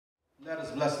Let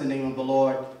us bless the name of the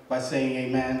Lord by saying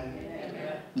amen.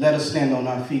 Amen. Let us stand on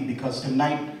our feet, because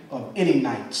tonight of any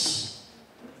nights,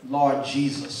 Lord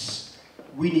Jesus,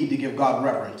 we need to give God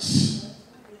reverence.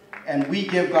 And we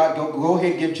give God, go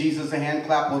ahead, give Jesus a hand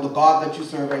clap, or the God that you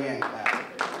serve a hand clap.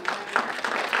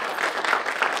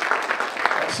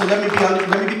 So let me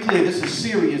be clear, this is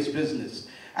serious business.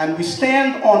 And we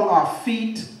stand on our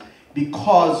feet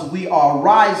because we are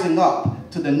rising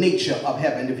up to the nature of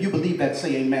heaven. If you believe that,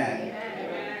 say amen.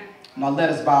 Now let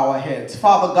us bow our heads.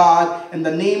 Father God, in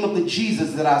the name of the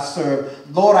Jesus that I serve,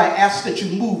 Lord, I ask that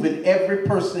you move in every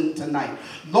person tonight.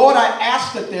 Lord, I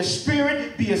ask that their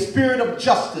spirit be a spirit of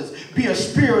justice, be a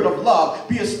spirit of love,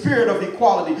 be a spirit of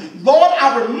equality. Lord,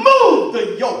 I remove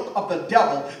the yoke of the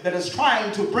devil that is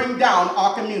trying to bring down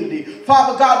our community.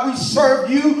 Father God, we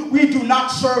serve you. We do not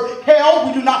serve hell.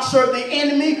 We do not serve the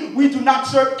enemy. We do not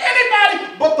serve anybody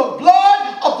but the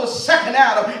blood of the second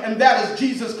Adam, and that is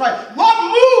Jesus Christ. Lord,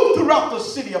 move throughout the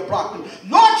city of Brockton.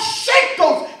 Lord, shake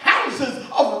those houses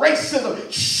of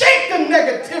racism. Shake the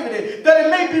negativity that it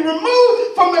may be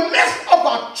removed from the midst of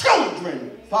our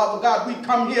children. Father God, we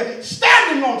come here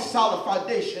standing on solid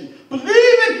foundation,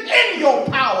 believing in your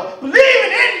power,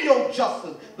 believing in your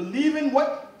justice, believing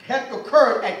what had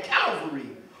occurred at Calvary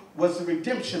was the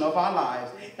redemption of our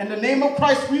lives. In the name of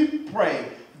Christ we pray.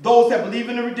 Those that believe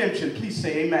in the redemption, please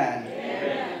say amen.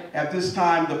 Amen. At this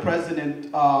time, the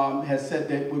president has said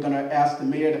that we're going to ask the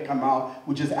mayor to come out,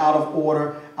 which is out of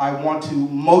order. I want to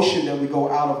motion that we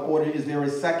go out of order. Is there a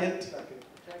second?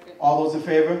 Second. All those in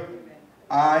favor? Amen.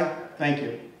 Aye. Thank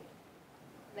you.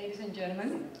 Ladies and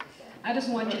gentlemen, I just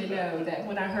want you to know that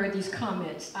when I heard these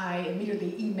comments, I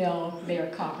immediately emailed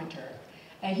Mayor Carpenter,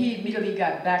 and he immediately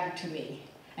got back to me,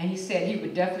 and he said he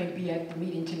would definitely be at the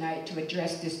meeting tonight to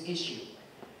address this issue.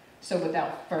 So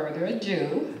without further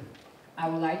ado, I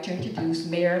would like to introduce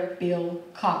Mayor Bill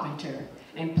Carpenter.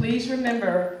 And please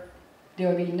remember, there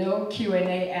will be no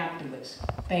Q&A afterwards.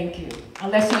 Thank you,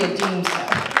 unless he deems so.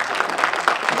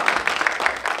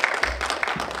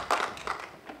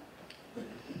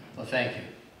 Well, thank you.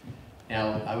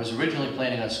 Now, I was originally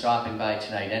planning on stopping by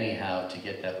tonight anyhow to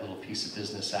get that little piece of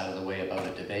business out of the way about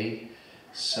a debate.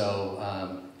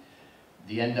 So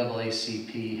the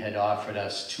NAACP had offered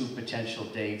us 2 potential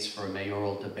dates for a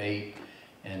mayoral debate,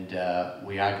 and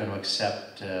we are going to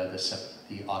accept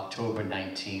the October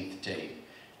 19th date.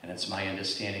 And it's my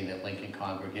understanding that Lincoln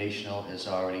Congregational has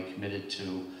already committed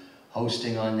to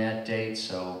hosting on that date,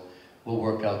 so we'll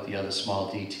work out the other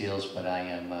small details, but I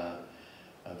am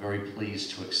very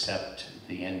pleased to accept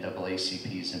the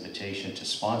NAACP's invitation to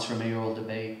sponsor a mayoral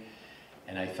debate.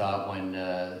 And I thought when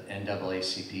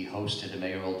NAACP hosted a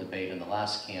mayoral debate in the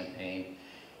last campaign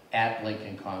at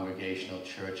Lincoln Congregational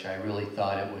Church, I really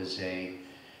thought it was a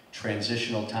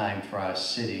transitional time for our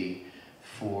city,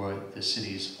 for the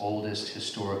city's oldest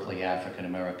historically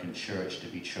African-American church to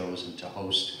be chosen to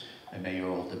host a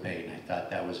mayoral debate. And I thought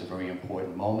that was a very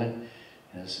important moment.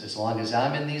 And as long as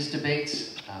I'm in these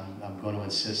debates, I'm going to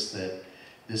insist that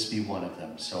this be one of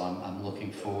them. So I'm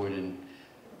looking forward, and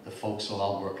the folks will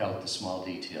all work out the small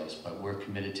details, but we're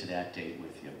committed to that date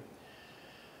with you.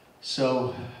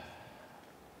 So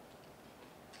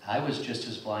I was just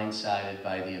as blindsided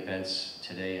by the events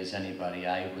today as anybody.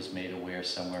 I was made aware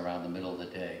somewhere around the middle of the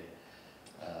day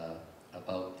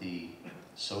about the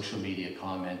social media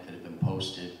comment that had been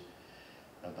posted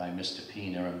by Mr.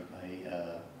 Pena,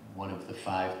 one of the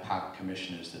 5 park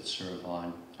commissioners that serve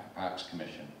on our Parks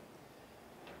Commission.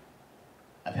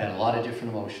 I've had a lot of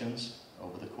different emotions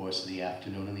over the course of the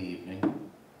afternoon and the evening.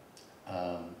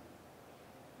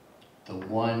 The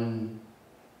one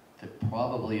that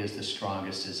probably is the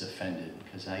strongest is offended,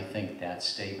 because I think that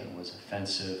statement was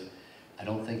offensive. I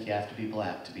don't think you have to be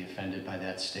black to be offended by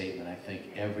that statement. I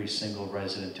think every single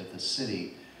resident of the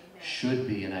city should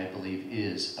be, and I believe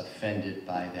is, offended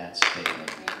by that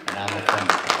statement. And I'm offended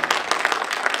by it.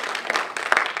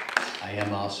 I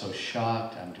am also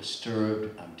shocked, I'm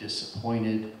disturbed, I'm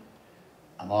disappointed.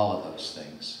 I'm all of those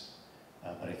things,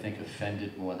 but I think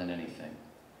offended more than anything.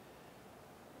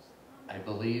 I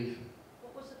believe...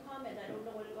 What was the comment? I don't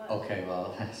know what it was. Okay,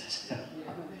 well,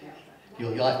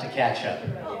 you'll have to catch up.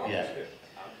 Yeah.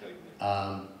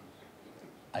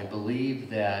 I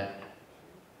believe that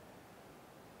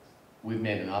we've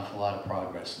made an awful lot of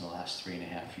progress in the last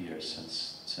 3.5 years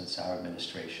since our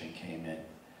administration came in.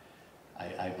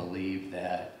 I believe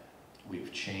that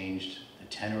we've changed the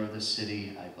tenor of the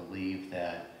city. I believe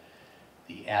that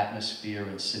the atmosphere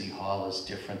in City Hall is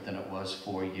different than it was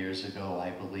 4 years ago. I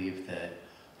believe that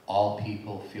all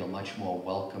people feel much more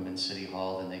welcome in City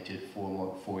Hall than they did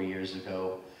 4 years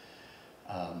ago.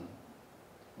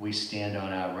 We stand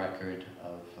on our record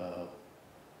of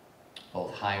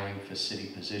both hiring for city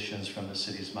positions from the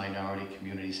city's minority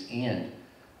communities and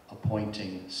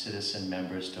appointing citizen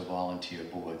members to volunteer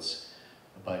boards.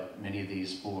 But many of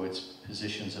these boards,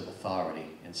 positions of authority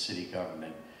in city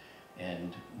government,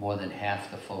 and more than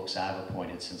half the folks I've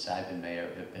appointed since I've been mayor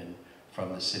have been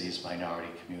from the city's minority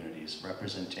communities,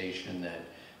 representation that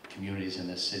communities in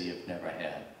this city have never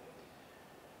had.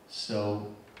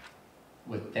 So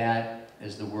with that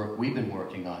as the work we've been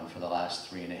working on for the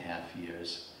last 3.5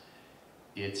 years,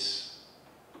 it's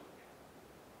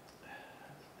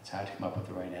hard to come up with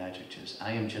the right adjectives.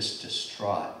 I am just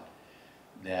distraught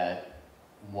that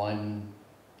one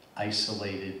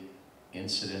isolated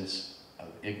incidence of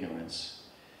ignorance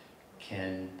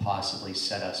can possibly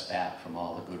set us back from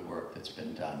all the good work that's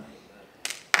been done.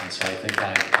 And so I think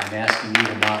I'm asking you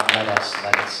to not let it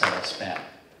set us back.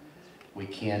 We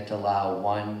can't allow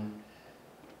one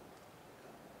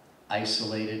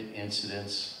isolated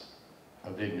incidence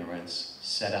of ignorance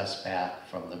set us back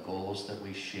from the goals that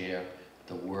we share,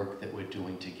 the work that we're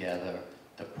doing together,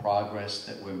 the progress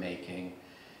that we're making.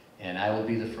 And I will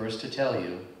be the first to tell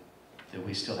you that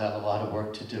we still have a lot of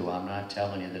work to do. I'm not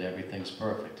telling you that everything's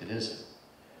perfect. It isn't.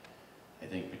 I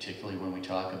think particularly when we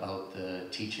talk about the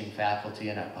teaching faculty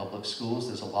in our public schools,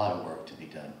 there's a lot of work to be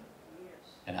done.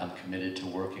 And I'm committed to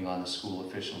working on the school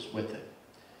officials with it.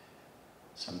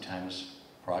 Sometimes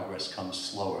progress comes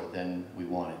slower than we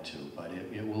want it to, but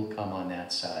it will come on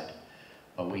that side.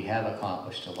 But we have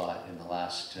accomplished a lot in the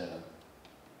last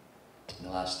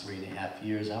 3.5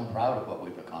 years. I'm proud of what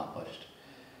we've accomplished.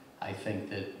 I think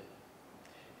that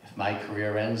if my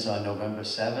career ends on November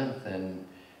 7th and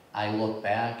I look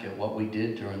back at what we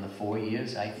did during the 4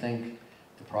 years, I think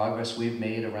the progress we've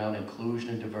made around inclusion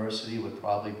and diversity would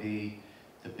probably be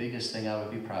the biggest thing I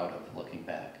would be proud of looking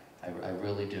back. I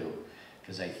really do,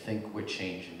 because I think we're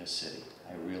changing the city.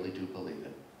 I really do believe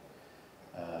it.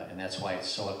 And that's why it's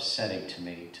so upsetting to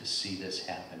me to see this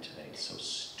happen today. It's so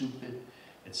stupid,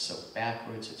 it's so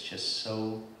backwards, it's just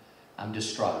so, I'm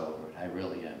distraught over it, I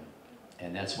really am.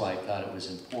 And that's why I thought it was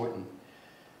important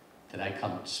that I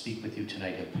come speak with you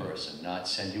tonight in person, not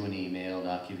send you an email,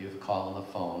 not give you a call on the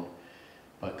phone,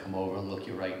 but come over and look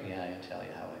you right in the eye and tell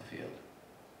you how I feel.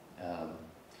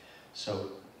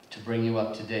 So to bring you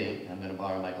up to date, I'm going to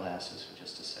borrow my glasses for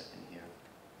just a second here.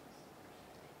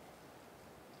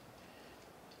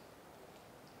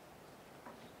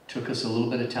 Took us a little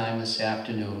bit of time this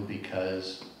afternoon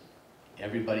because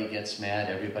everybody gets mad,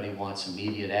 everybody wants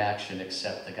immediate action,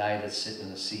 except the guy that's sitting in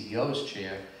the CEO's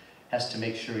chair has to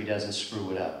make sure he doesn't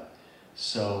screw it up.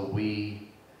 So we,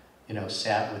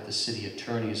 sat with the city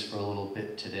attorneys for a little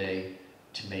bit today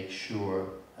to make sure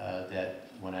that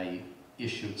when I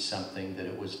issued something that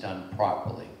it was done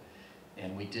properly,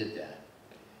 and we did that.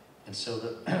 And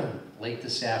so late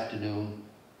this afternoon,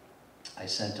 I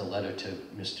sent a letter to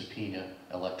Mr. Pina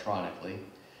electronically,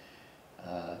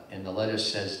 and the letter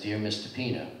says, "Dear Mr.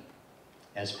 Pina,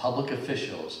 as public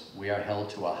officials, we are held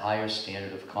to a higher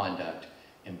standard of conduct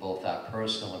in both our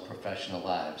personal and professional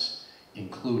lives,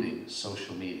 including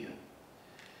social media.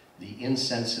 The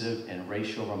insensitive and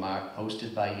racial remark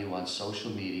posted by you on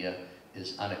social media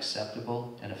is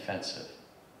unacceptable and offensive.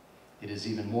 It is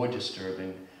even more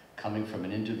disturbing coming from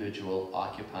an individual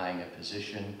occupying a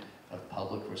position of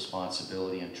public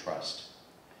responsibility and trust.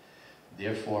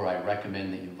 Therefore, I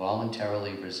recommend that you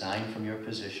voluntarily resign from your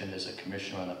position as a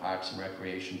commissioner on the Parks and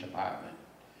Recreation Department.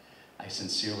 I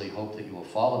sincerely hope that you will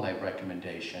follow my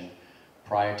recommendation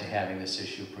prior to having this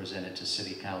issue presented to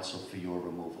City Council for your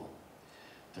removal."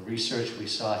 The research we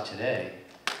saw today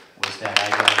was that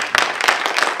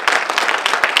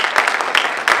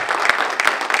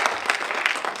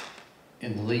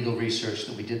in the legal research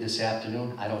that we did this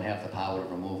afternoon, I don't have the power to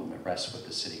remove him. It rests with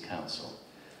the City Council.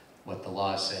 What the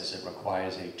law says, it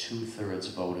requires a 2/3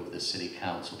 vote of the City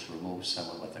Council to remove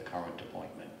someone with a current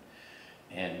appointment.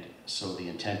 And so the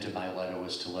intent of my letter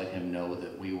was to let him know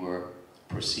that we were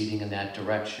proceeding in that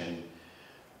direction,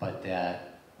 but that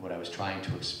what I was trying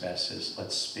to express is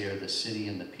let's spare the city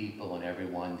and the people and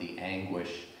everyone the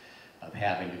anguish of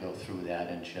having to go through that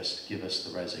and just give us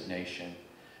the resignation.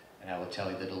 And I will tell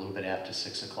you that a little bit after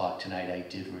 6 o'clock tonight, I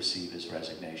did receive his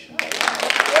resignation.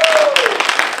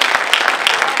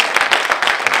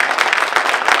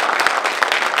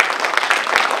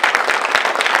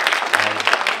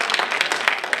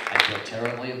 I feel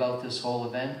terribly about this whole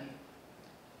event.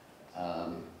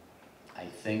 I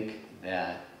think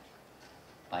that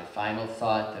my final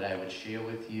thought that I would share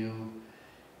with you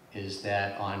is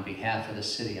that on behalf of the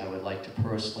city, I would like to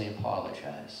personally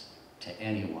apologize to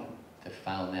anyone that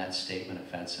found that statement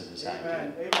offensive as I did.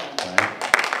 Amen. Right?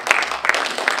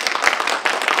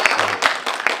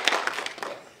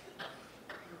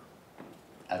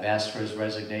 I've asked for his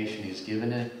resignation, he's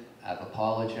given it, I've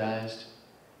apologized.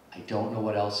 I don't know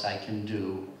what else I can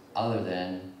do other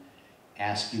than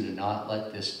ask you to not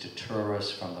let this deter us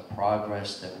from the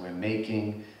progress that we're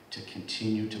making, to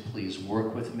continue to please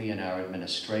work with me and our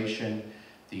administration.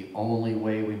 The only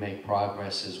way we make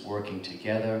progress is working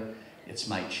together. It's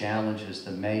my challenge as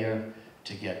the mayor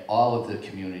to get all of the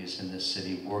communities in this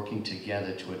city working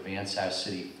together to advance our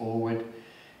city forward.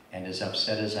 And as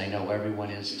upset as I know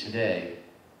everyone is today,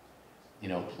 you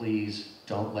know, please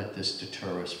don't let this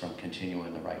deter us from continuing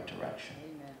in the right direction.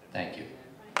 Amen. Thank you.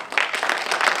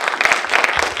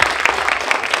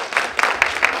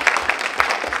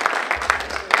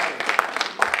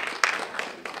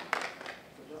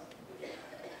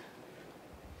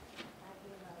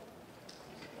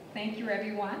 Thank you,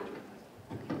 everyone.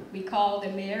 We called the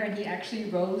mayor, and he actually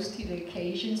rose to the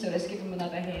occasion, so let's give him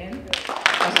another hand.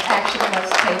 Because action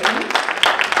was taken.